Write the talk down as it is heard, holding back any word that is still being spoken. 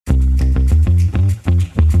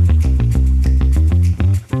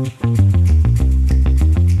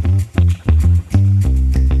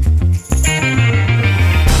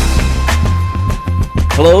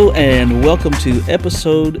Hello and welcome to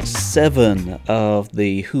episode 7 of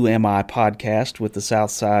the Who Am I podcast with the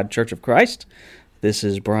Southside Church of Christ. This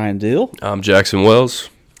is Brian Dill. I'm Jackson Wells.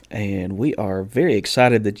 And we are very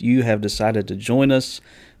excited that you have decided to join us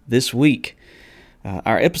this week.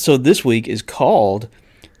 Our episode this week is called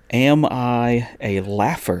Am I a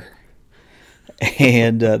Laugher?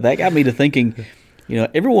 And that got me to thinking,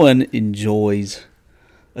 everyone enjoys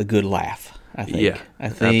a good laugh, I think. Yeah, I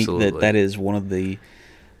think absolutely. that is one of the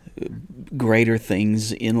greater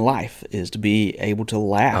things in life is to be able to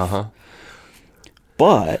laugh. Uh-huh.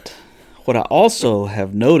 But what I also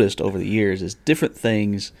have noticed over the years is different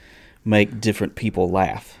things make different people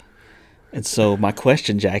laugh. And so my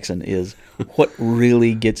question, Jackson, is what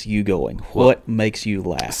really gets you going? What makes you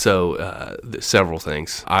laugh? So several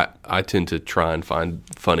things. I tend to try and find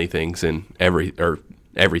funny things in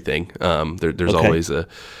everything. There's always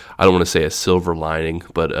I don't want to say a silver lining,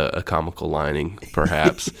 but a comical lining,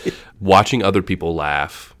 perhaps. Watching other people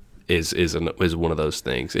laugh is one of those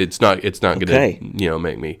things. It's not going to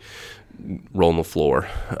make me roll on the floor,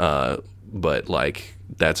 but like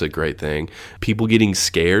that's a great thing. People getting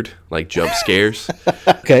scared, like jump scares.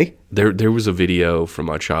 Okay. There was a video from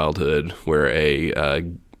my childhood where a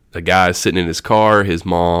guy is sitting in his car. His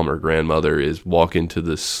mom or grandmother is walking to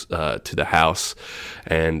the house,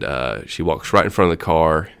 and she walks right in front of the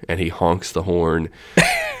car, and he honks the horn.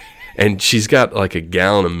 And she's got like a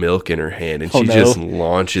gallon of milk in her hand, and she just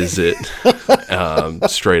launches it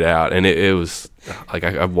straight out. And it was like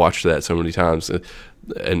I've watched that so many times,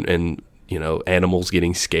 and animals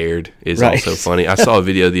getting scared is also funny. I saw a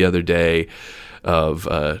video the other day of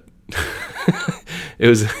it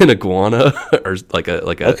was an iguana or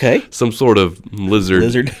some sort of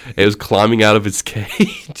lizard. It was climbing out of its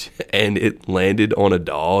cage and it landed on a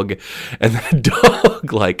dog, and the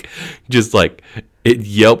dog it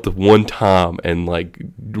yelped one time and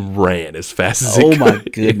ran as fast as it could. Oh my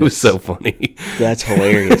goodness. It was so funny. That's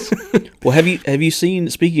hilarious. Well, have you seen,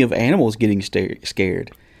 speaking of animals getting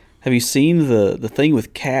scared, have you seen the thing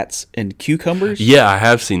with cats and cucumbers? Yeah, I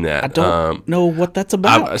have seen that. I don't know what that's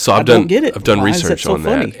about. Don't get it. I've done Why research on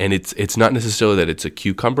funny? that, and it's not necessarily that it's a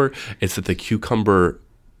cucumber. It's that the cucumber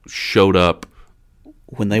showed up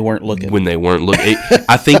when they weren't looking.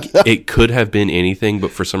 I think it could have been anything,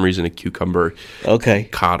 but for some reason a cucumber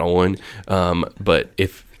caught on. But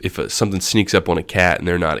if something sneaks up on a cat and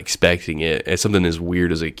they're not expecting it, it's something as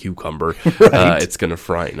weird as a cucumber, it's going to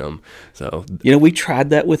frighten them. So we tried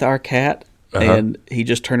that with our cat, and he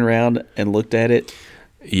just turned around and looked at it,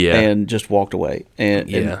 and just walked away,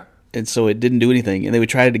 and so it didn't do anything. And then we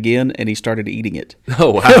tried it again, and he started eating it.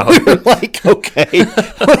 Oh wow! We were like, okay,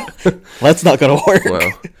 that's not going to work.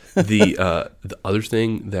 Well, the other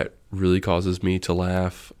thing that really causes me to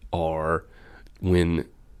laugh are when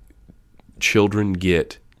children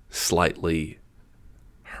get slightly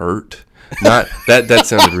hurt. Not that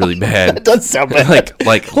sounded really bad. That does sound bad.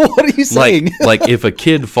 Like what are you saying? Like if a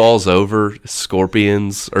kid falls over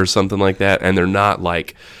scorpions or something like that, and they're not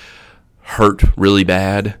hurt really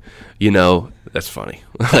bad, that's funny.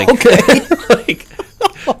 Like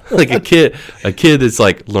a kid that's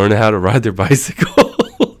learning how to ride their bicycle.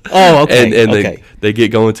 Oh, okay. And they get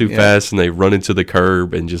going too fast and they run into the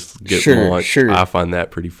curb and just get launched. Sure. I find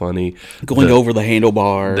that pretty funny. Going over the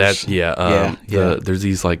handlebars. There's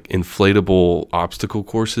these inflatable obstacle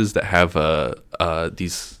courses that have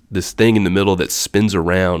this thing in the middle that spins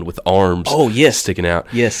around with arms sticking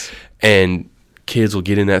out. Yes. And kids will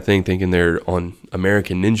get in that thing thinking they're on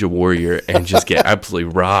American Ninja Warrior and just get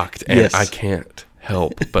absolutely rocked. And I can't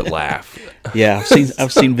help but laugh. Yeah,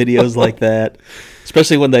 I've seen videos like that.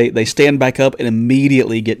 Especially when they stand back up and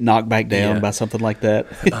immediately get knocked back down by something like that.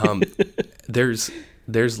 There's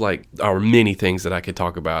many things that I could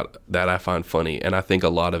talk about that I find funny, and I think a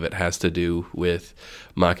lot of it has to do with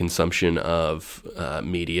my consumption of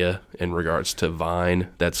media in regards to Vine.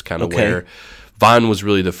 That's kind of where Vine was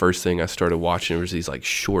really the first thing I started watching. There was these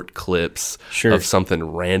short clips of something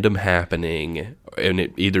random happening, and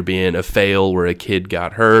it either being a fail where a kid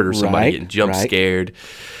got hurt or somebody getting jump scared.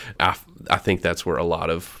 I think that's where a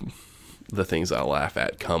lot of the things I laugh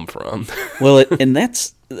at come from. Well, and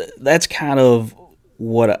that's kind of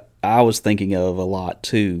what I was thinking of a lot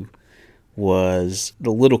too, was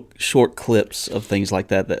the little short clips of things like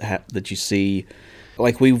that you see.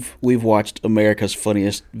 Like we've watched America's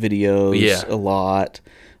Funniest Videos a lot,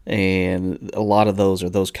 and a lot of those are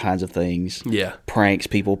those kinds of things. Yeah. Pranks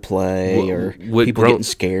people play or people getting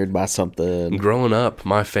scared by something. Growing up,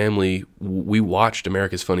 my family, we watched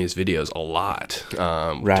America's Funniest Videos a lot.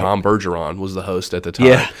 Tom Bergeron was the host at the time.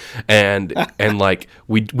 Yeah. And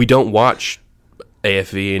we don't watch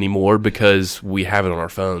AFV anymore because we have it on our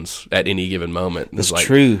phones at any given moment. That's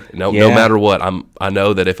true. No matter what, I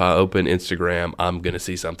know that if I open Instagram, I'm gonna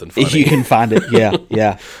see something funny. You can find it. Yeah,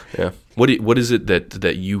 yeah. Yeah. What is it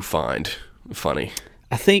that you find funny?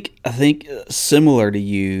 I think similar to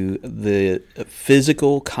you, the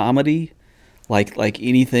physical comedy, like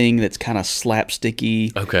anything that's kind of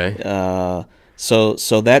slapsticky. Okay.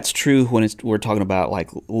 So that's true when we're talking about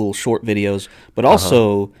like little short videos, but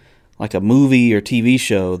also like a movie or TV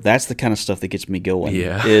show. That's the kind of stuff that gets me going.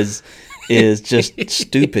 Yeah. Is just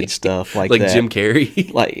stupid stuff like that. Jim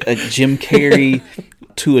Carrey. Like Jim Carrey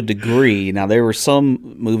to a degree. Now there were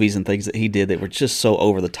some movies and things that he did that were just so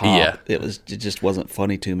over the top. Yeah. It just wasn't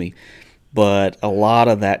funny to me. But a lot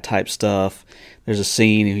of that type stuff. There's a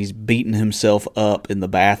scene he's beating himself up in the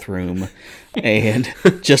bathroom, and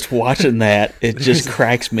just watching that, it just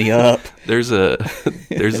cracks me up. There's a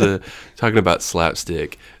talking about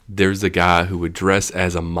slapstick. There's a guy who would dress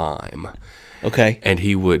as a mime. Okay. And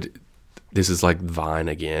he would, this is like Vine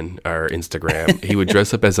again, or Instagram. He would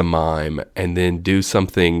dress up as a mime and then do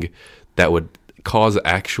something that would cause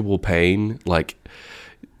actual pain, like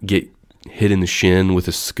get hit in the shin with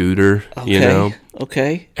a scooter, Okay.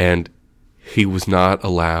 Okay. And he was not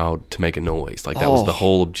allowed to make a noise. Like, that was the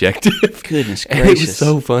whole objective. Goodness gracious. And it was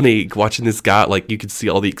so funny watching this guy. Like, you could see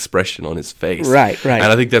all the expression on his face. Right. And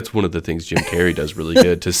I think that's one of the things Jim Carrey does really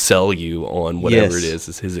good, to sell you on whatever it is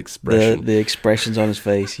his expression. The expressions on his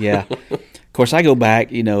face, yeah. Of course, I go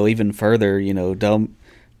back, even further, dumb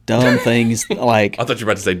things like... I thought you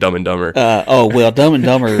were about to say Dumb and Dumber. Dumb and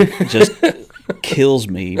Dumber just kills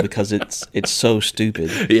me because it's so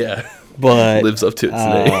stupid. Yeah. But lives up to its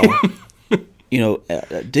name.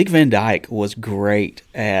 Dick Van Dyke was great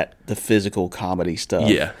at the physical comedy stuff.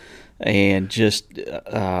 Yeah. And just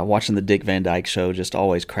watching the Dick Van Dyke Show just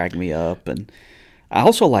always cracked me up. And I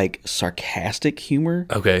also like sarcastic humor.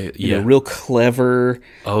 Okay, yeah. Real clever.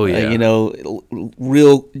 Oh, yeah.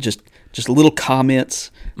 Real just little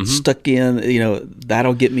comments stuck in,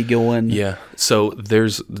 that'll get me going. Yeah. So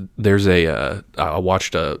there's a I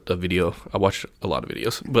watched a video. I watched a lot of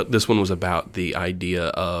videos, but this one was about the idea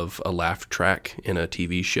of a laugh track in a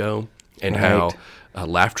TV show, and how a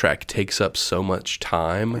laugh track takes up so much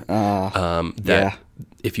time that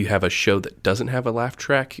if you have a show that doesn't have a laugh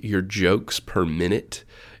track, your jokes per minute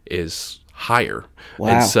is higher. Wow.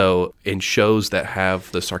 And so in shows that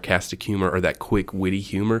have the sarcastic humor or that quick, witty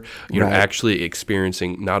humor, you're actually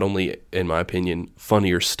experiencing, not only, in my opinion,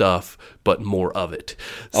 funnier stuff, but more of it.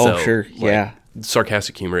 Oh, sure. Yeah.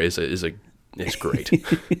 Sarcastic humor is great.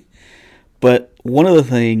 But one of the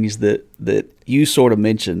things that you sort of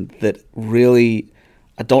mentioned that really,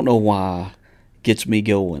 I don't know why, gets me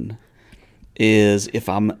going is if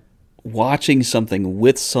I'm watching something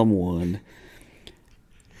with someone,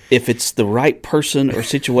 if it's the right person or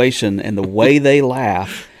situation and the way they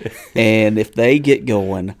laugh, and if they get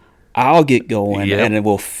going, I'll get going, and it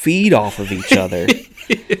will feed off of each other.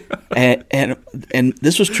 And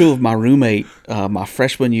this was true of my roommate, my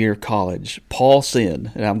freshman year of college, Paul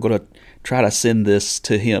Sin, and I'm going to try to send this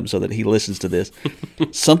to him so that he listens to this.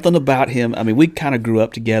 Something about him, I mean, we kind of grew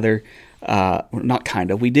up together. Not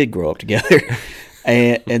kind of, we did grow up together.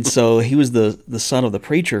 and so he was the son of the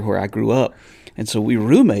preacher where I grew up. And so we were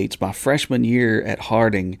roommates my freshman year at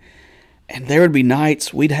Harding, and there would be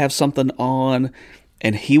nights we'd have something on,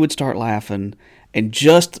 and he would start laughing, and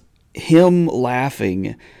just him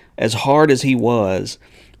laughing as hard as he was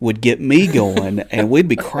would get me going, and we'd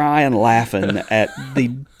be crying laughing at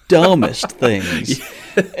the dumbest things.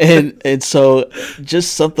 And so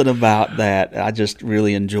just something about that, I just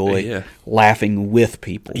really enjoy laughing with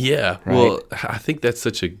people. Yeah, right? Well, I think that's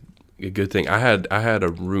such a good thing. I had a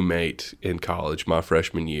roommate in college my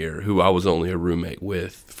freshman year who I was only a roommate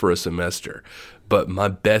with for a semester, but my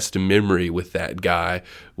best memory with that guy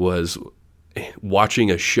was watching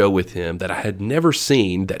a show with him that I had never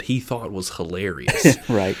seen that he thought was hilarious.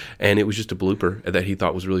 Right. And it was just a blooper that he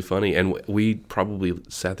thought was really funny, and we probably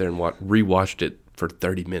sat there and rewatched it for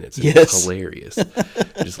 30 minutes. It was hilarious.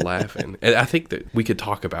 Just laughing. And I think that we could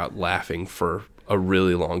talk about laughing for a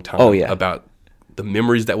really long time. Oh, yeah. About the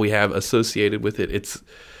memories that we have associated with it.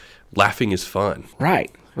 Laughing is fun.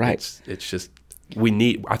 Right. It's just,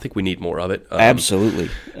 I think we need more of it. Absolutely.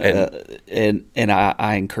 And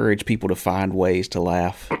I encourage people to find ways to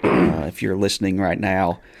laugh. If you're listening right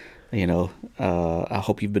now, I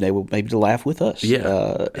hope you've been able maybe to laugh with us.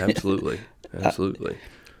 Yeah, absolutely. Absolutely.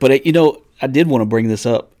 But, I did want to bring this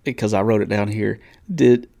up because I wrote it down here.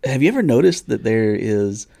 Have you ever noticed that there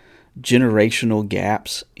is generational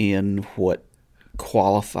gaps in what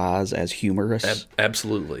qualifies as humorous?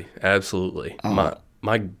 Absolutely.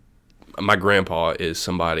 my grandpa is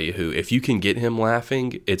somebody who, if you can get him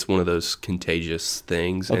laughing, it's one of those contagious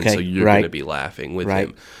things, and so you're going to be laughing with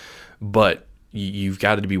him. But you've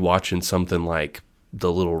got to be watching something like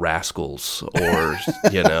The Little Rascals, or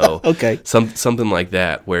something like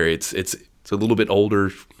that, where it's a little bit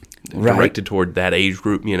older, directed toward that age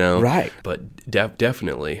group, Right. But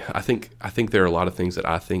definitely, I think there are a lot of things that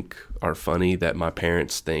I think are funny that my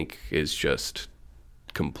parents think is just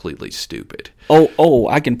completely stupid. Oh,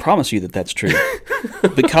 I can promise you that that's true.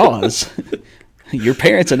 Because your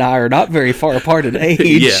parents and I are not very far apart in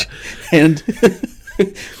age. Yeah. And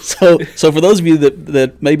so for those of you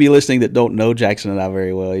that may be listening that don't know Jackson and I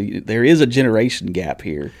very well, there is a generation gap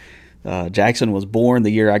here. Jackson was born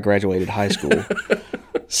the year I graduated high school.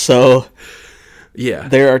 So yeah,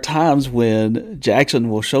 there are times when Jackson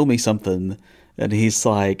will show me something and he's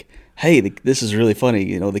like, hey, this is really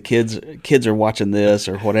funny. The kids are watching this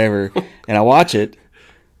or whatever. And I watch it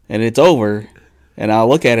and it's over and I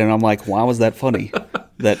look at it and I'm like, why was that funny?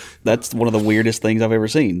 That's one of the weirdest things I've ever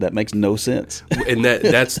seen. That makes no sense. And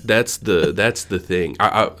that's the thing.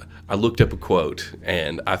 I looked up a quote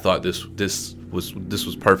and I thought this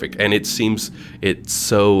was perfect. And it seems it's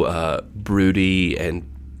so broody and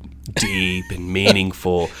deep and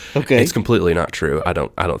meaningful. Okay. It's completely not true. I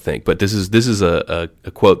don't think. But this is a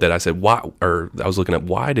quote that I said, I was looking up,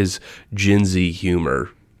 why does Gen Z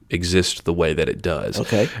humor exist the way that it does?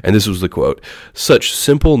 Okay. And this was the quote: "Such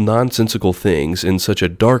simple, nonsensical things in such a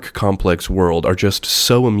dark, complex world are just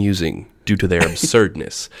so amusing due to their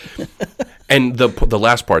absurdness." And the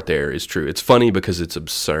last part there is true. It's funny because it's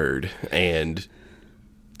absurd, and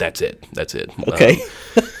that's it. Okay.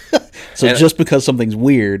 So just because something's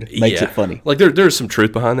weird makes it funny. Like there's some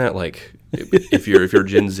truth behind that. Like if you're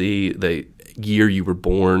Gen Z, the year you were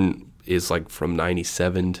born is like from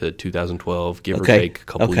 97 to 2012, give or take a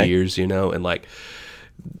couple years, and like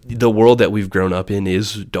the world that we've grown up in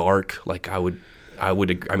is dark. Like I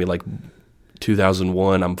mean, like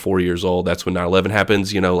 2001, I'm 4 years old. That's when 9/11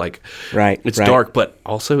 happens, Right. It's dark, but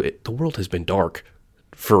also the world has been dark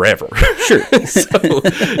forever. Sure. So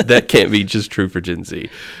that can't be just true for Gen Z.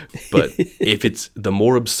 But if it's, the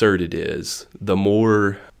more absurd it is, the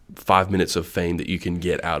more 5 minutes of fame that you can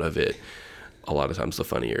get out of it, a lot of times the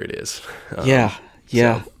funnier it is. Yeah.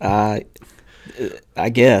 So. I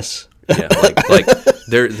guess. Yeah, like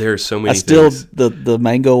there are so many things. The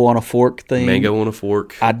mango on a fork thing. Mango on a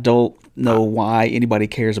fork. I don't know why anybody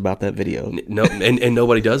cares about that video. No, and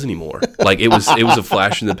nobody does anymore. Like it was a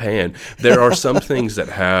flash in the pan. There are some things that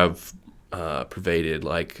have pervaded,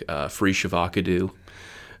 like free Shavakadu.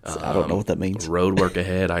 I don't know what that means. Road work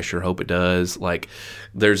ahead. I sure hope it does. Like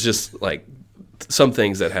there's just like some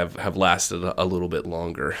things that have lasted a little bit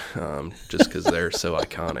longer, just because they're so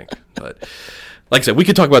iconic. But like I said, we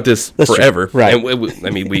could talk about this forever. True. Right.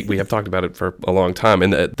 And we have talked about it for a long time.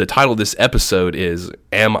 And the title of this episode is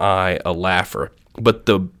 "Am I a Laugher?" But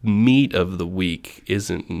the meat of the week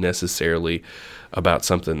isn't necessarily about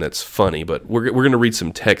something that's funny. But we're going to read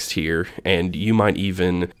some text here, and you might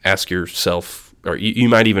even ask yourself, or you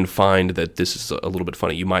might even find that this is a little bit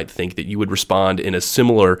funny. You might think that you would respond in a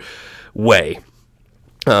similar way.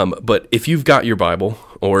 But if you've got your Bible,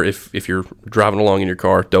 or if you're driving along in your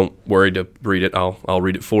car, don't worry to read it. I'll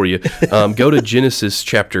read it for you. Go to Genesis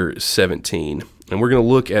chapter 17, and we're going to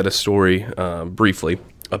look at a story briefly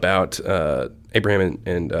about Abraham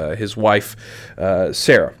and his wife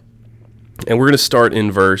Sarah. And we're going to start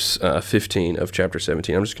in verse 15 of chapter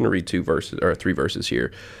 17. I'm just going to read 3 verses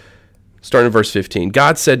here. Starting in verse 15.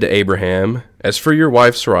 God said to Abraham, "As for your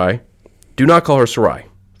wife Sarai, do not call her Sarai,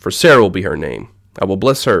 for Sarah will be her name. I will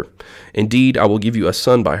bless her. Indeed, I will give you a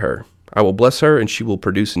son by her. I will bless her, and she will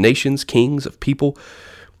produce nations, kings of people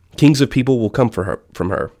will come from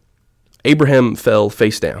her." Abraham fell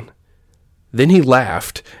face down. Then he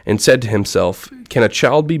laughed and said to himself, "Can a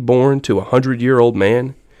child be born to 100-year-old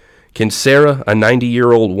man? Can Sarah, a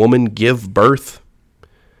 90-year-old woman, give birth?"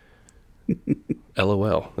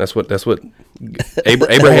 LOL. That's what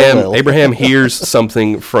Abraham hears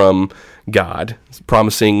something from God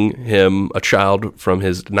promising him a child from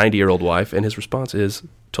his 90-year-old wife, and his response is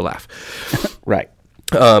to laugh. Right.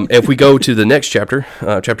 If we go to the next chapter,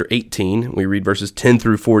 chapter 18, we read verses 10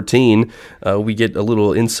 through 14, we get a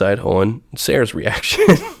little insight on Sarah's reaction.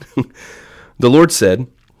 The Lord said,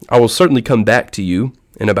 "I will certainly come back to you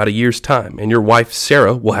in about a year's time, and your wife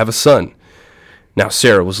Sarah will have a son." Now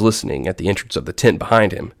Sarah was listening at the entrance of the tent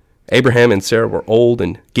behind him. Abraham and Sarah were old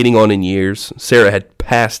and getting on in years. Sarah had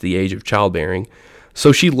passed the age of childbearing,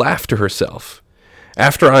 so she laughed to herself.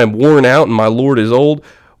 "After I am worn out and my Lord is old,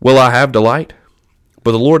 will I have delight?"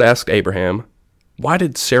 But the Lord asked Abraham, Why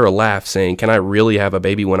did Sarah laugh, saying, "Can I really have a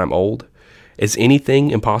baby when I'm old? Is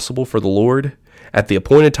anything impossible for the Lord? At the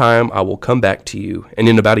appointed time, I will come back to you, and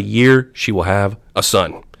in about a year, she will have a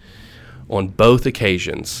son." On both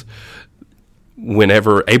occasions,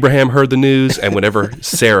 whenever Abraham heard the news and whenever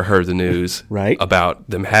Sarah heard the news Right. about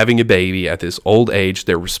them having a baby at this old age,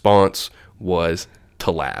 their response was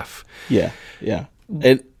to laugh. Yeah, yeah.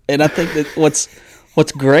 And I think that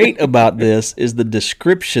what's great about this is the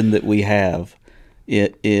description that we have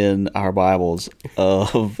in our Bibles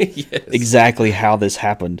of Yes. exactly how this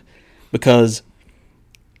happened, because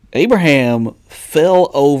Abraham fell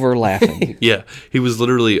over laughing. Yeah, he was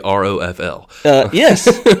literally ROFL. Yes,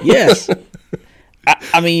 yes.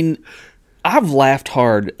 I mean, I've laughed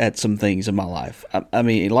hard at some things in my life. I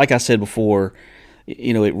mean, like I said before,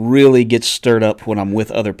 it really gets stirred up when I'm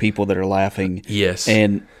with other people that are laughing. Yes.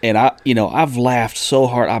 And I've laughed so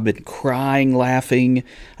hard. I've been crying laughing.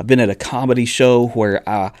 I've been at a comedy show where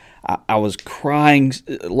I was crying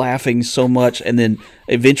laughing so much, and then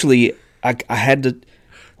eventually I had to,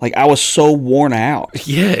 I was so worn out.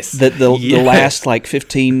 Yes. That the last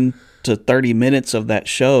 15 to 30 minutes of that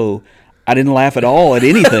show, I didn't laugh at all at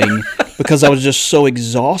anything because I was just so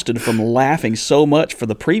exhausted from laughing so much for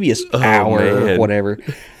the previous hour or whatever.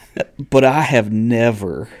 But I have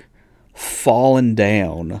never fallen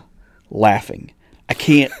down laughing. I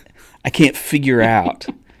can't figure out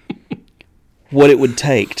what it would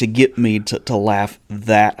take to get me to laugh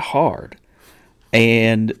that hard.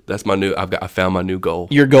 And that's I found my new goal.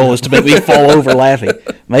 Your goal is to make me fall over laughing.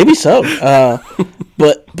 Maybe so.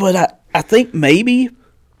 But I think maybe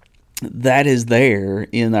that is there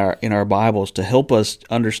in our Bibles to help us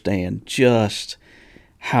understand just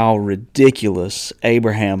how ridiculous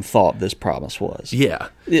Abraham thought this promise was. Yeah.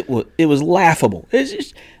 It was laughable. It's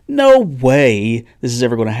just no way this is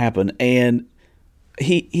ever going to happen. And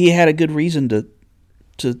he had a good reason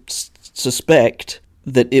to suspect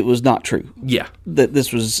that it was not true. Yeah. That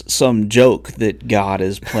this was some joke that God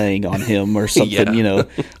is playing on him or something, Yeah.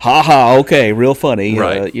 Ha ha, okay, real funny.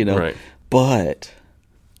 Right. Right. But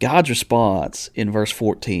God's response in verse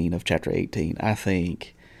 14 of chapter 18, I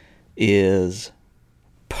think, is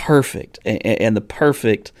perfect, and the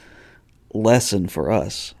perfect lesson for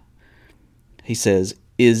us. He says,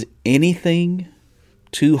 "Is anything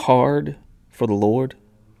too hard for the Lord?"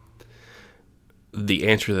 The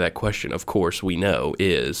answer to that question, of course, we know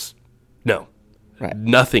is no. Right.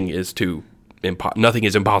 Nothing is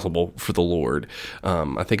impossible for the Lord.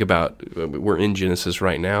 I think about, we're in Genesis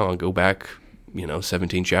right now. I'll go back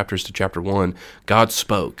 17 chapters to chapter 1, God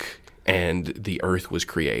spoke and the earth was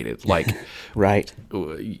created. Right.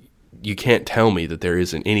 You can't tell me that there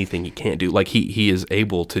isn't anything he can't do. He is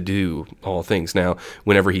able to do all things. Now,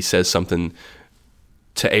 whenever he says something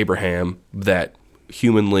to Abraham that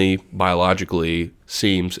humanly, biologically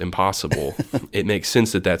seems impossible, it makes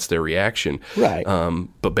sense that that's their reaction. Right.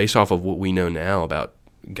 But based off of what we know now about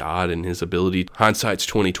God and his ability, hindsight's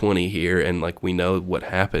 20/20 here, and we know what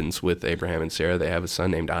happens with Abraham and Sarah. They have a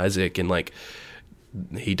son named Isaac, and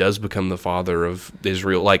he does become the father of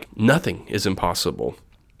Israel. Nothing is impossible,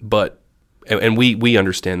 but and we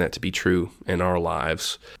understand that to be true in our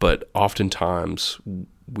lives. But oftentimes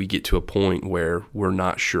we get to a point where we're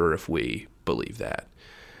not sure if we believe that,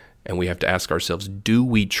 and we have to ask ourselves: do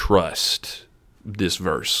we trust this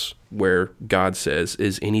verse where God says,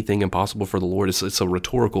 "Is anything impossible for the Lord?" It's a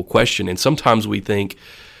rhetorical question, and sometimes we think,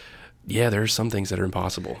 yeah, there are some things that are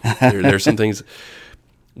impossible. There are some things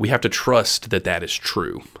we have to trust that is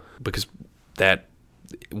true, because that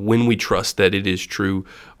when we trust that it is true,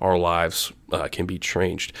 our lives can be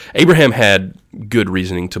changed. Abraham had good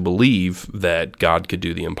reasoning to believe that God could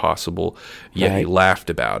do the impossible, yet he laughed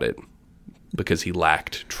about it because he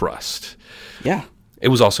lacked trust. Yeah. It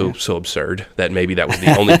was also so absurd that maybe that was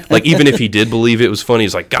the only, even if he did believe it was funny,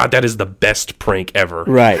 he's like, God, that is the best prank ever.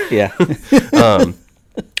 Right, yeah.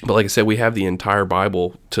 But like I said, we have the entire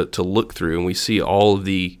Bible to look through, and we see all of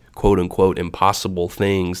the quote-unquote impossible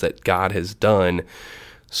things that God has done.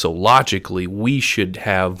 So logically, we should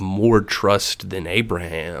have more trust than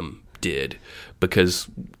Abraham did, because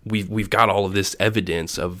we've got all of this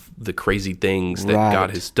evidence of the crazy things that God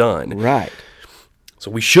has done. Right. So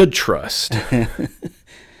we should trust.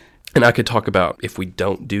 And I could talk about if we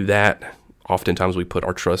don't do that, oftentimes we put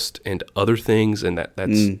our trust into other things, and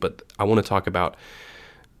but I want to talk about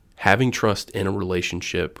having trust in a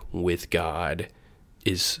relationship with God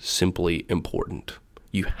is simply important.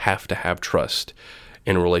 You have to have trust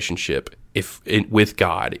in a relationship with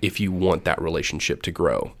God if you want that relationship to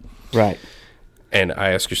grow. Right. And I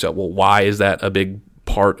ask yourself, well, why is that a big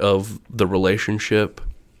part of the relationship?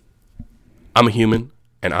 I'm a human.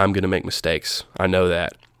 and I'm going to make mistakes. I know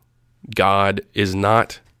that. God is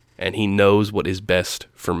not, and he knows what is best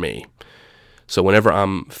for me. So whenever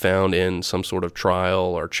I'm found in some sort of trial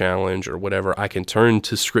or challenge or whatever, I can turn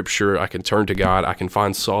to Scripture, I can turn to God, I can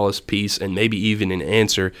find solace, peace, and maybe even an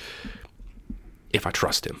answer if I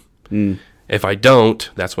trust him. If I don't,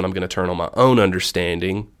 that's when I'm going to turn on my own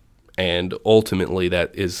understanding, and ultimately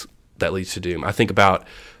that leads to doom. I think about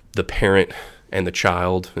the parent and the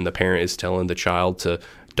child, and the parent is telling the child to,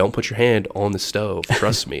 don't put your hand on the stove.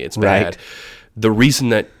 Trust me, it's Right. bad. The reason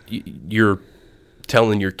that you're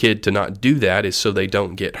telling your kid to not do that is so they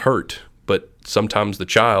don't get hurt. But sometimes if the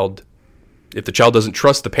child doesn't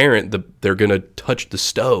trust the parent, they're going to touch the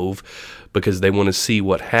stove because they want to see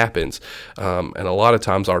what happens. And a lot of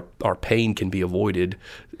times our pain can be avoided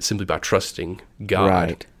simply by trusting God.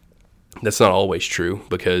 Right. That's not always true,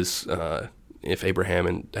 because if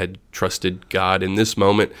Abraham had trusted God in this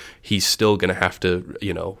moment, he's still going to have to,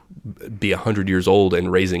 be 100 years old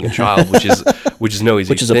and raising a child, which is no easy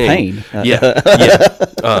thing. Which is a pain. Yeah.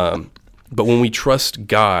 But when we trust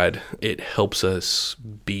God, it helps us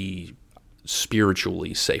be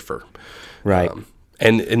spiritually safer. Right.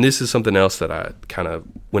 And this is something else that I kind of,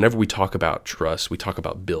 whenever we talk about trust, we talk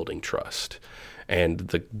about building trust.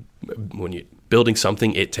 And when you're building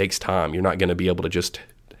something, it takes time. You're not going to be able to just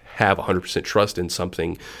have 100% trust in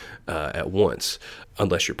something at once,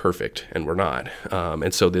 unless you're perfect, and we're not.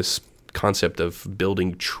 And so this concept of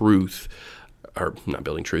building trust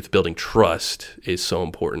is so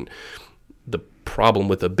important. The problem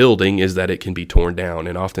with a building is that it can be torn down,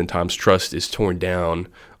 and oftentimes trust is torn down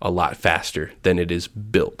a lot faster than it is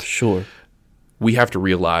built. Sure. We have to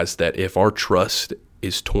realize that if our trust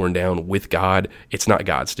is torn down with God, it's not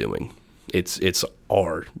God's doing. It's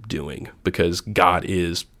our doing, because God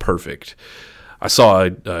is perfect. I saw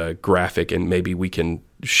a graphic, and maybe we can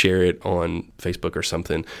share it on Facebook or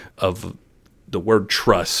something, of the word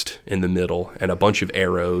trust in the middle and a bunch of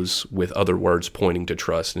arrows with other words pointing to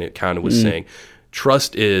trust. And it kind of was saying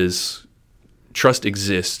trust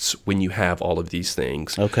exists when you have all of these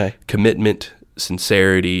things. Okay. Commitment,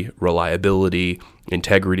 sincerity, reliability,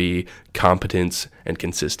 integrity, competence, and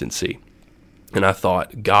consistency. And I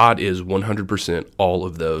thought, God is 100% all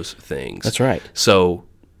of those things. That's right. So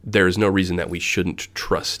there is no reason that we shouldn't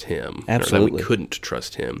trust him. Absolutely. Or that we couldn't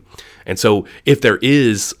trust him. And so if there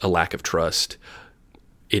is a lack of trust,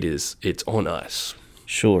 it's on us.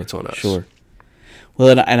 Sure. It's on us. Sure.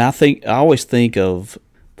 Well, and I always think of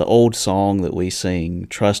the old song that we sing,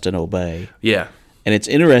 Trust and Obey. Yeah. And it's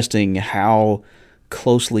interesting how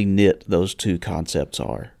closely knit those two concepts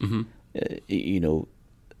are. Mm-hmm.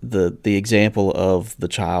 The example of the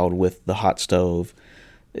child with the hot stove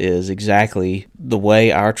is exactly the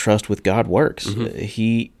way our trust with God works.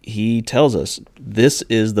 Mm-hmm. He tells us this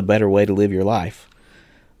is the better way to live your life.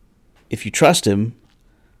 If you trust him,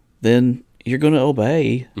 then you're going to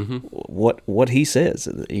obey what he says.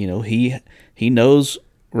 He knows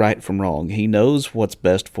right from wrong. He knows what's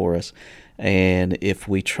best for us. And if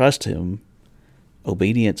we trust him,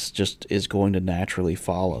 obedience just is going to naturally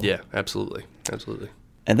follow. Yeah, absolutely. Absolutely.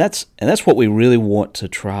 And that's what we really want to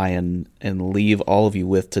try and leave all of you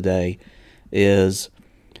with today, is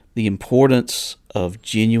the importance of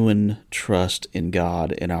genuine trust in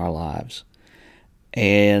God in our lives.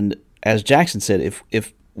 And as Jackson said,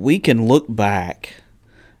 if we can look back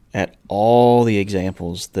at all the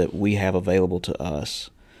examples that we have available to us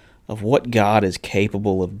of what God is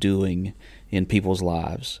capable of doing in people's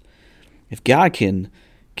lives, if God can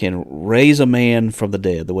raise a man from the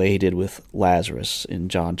dead the way he did with Lazarus in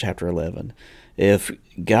John chapter 11, if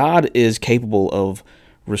God is capable of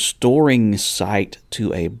restoring sight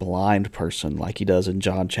to a blind person like he does in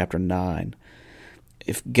John chapter 9,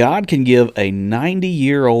 if God can give a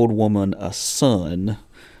 90-year-old woman a son,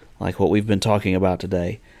 like what we've been talking about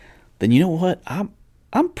today, then you know what?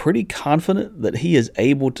 I'm pretty confident that he is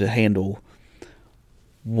able to handle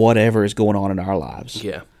whatever is going on in our lives.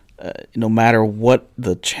 Yeah. No matter what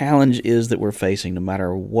the challenge is that we're facing, no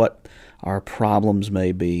matter what our problems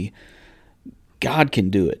may be, God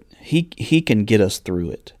can do it. He can get us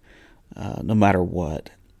through it, no matter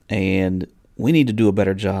what. And we need to do a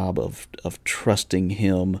better job of trusting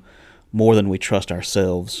him more than we trust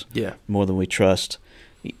ourselves. Yeah. More than we trust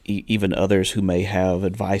even others who may have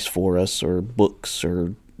advice for us, or books,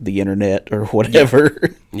 or the internet, or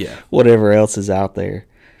whatever. Yeah. Whatever else is out there.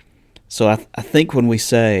 So I think when we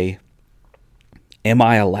say, am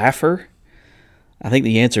I a laugher? I think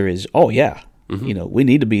the answer is, oh, yeah. Mm-hmm. We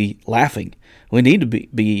need to be laughing. We need to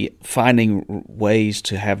be finding ways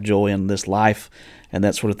to have joy in this life and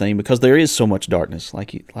that sort of thing, because there is so much darkness,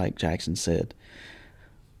 like Jackson said.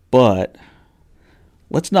 But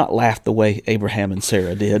let's not laugh the way Abraham and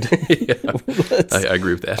Sarah did. I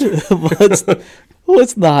agree with that.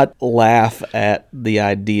 let's not laugh at the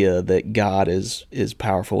idea that God is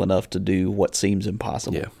powerful enough to do what seems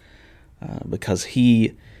impossible. Yeah. Because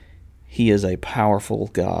He is a powerful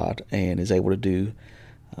God and is able to do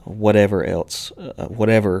whatever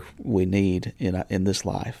we need in this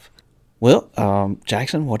life. Well,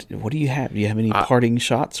 Jackson, what do you have? Do you have any parting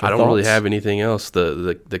shots or I don't thoughts? really have anything else.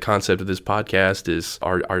 The concept of this podcast is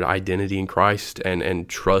our identity in Christ, and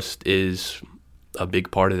trust is a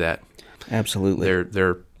big part of that. Absolutely. There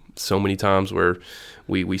are so many times where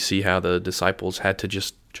we see how the disciples had to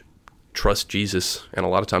just trust Jesus, and a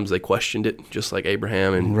lot of times they questioned it, just like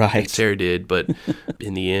Abraham and Sarah did. But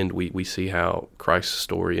in the end, we see how Christ's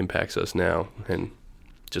story impacts us now, and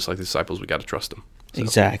just like the disciples, we got to trust Him. So.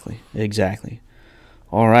 Exactly.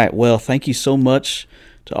 All right. Well, thank you so much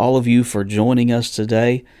to all of you for joining us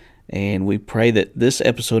today, and we pray that this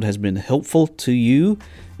episode has been helpful to you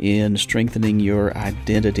in strengthening your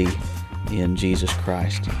identity in Jesus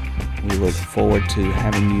Christ. We look forward to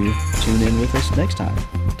having you tune in with us next time.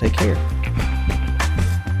 Take care.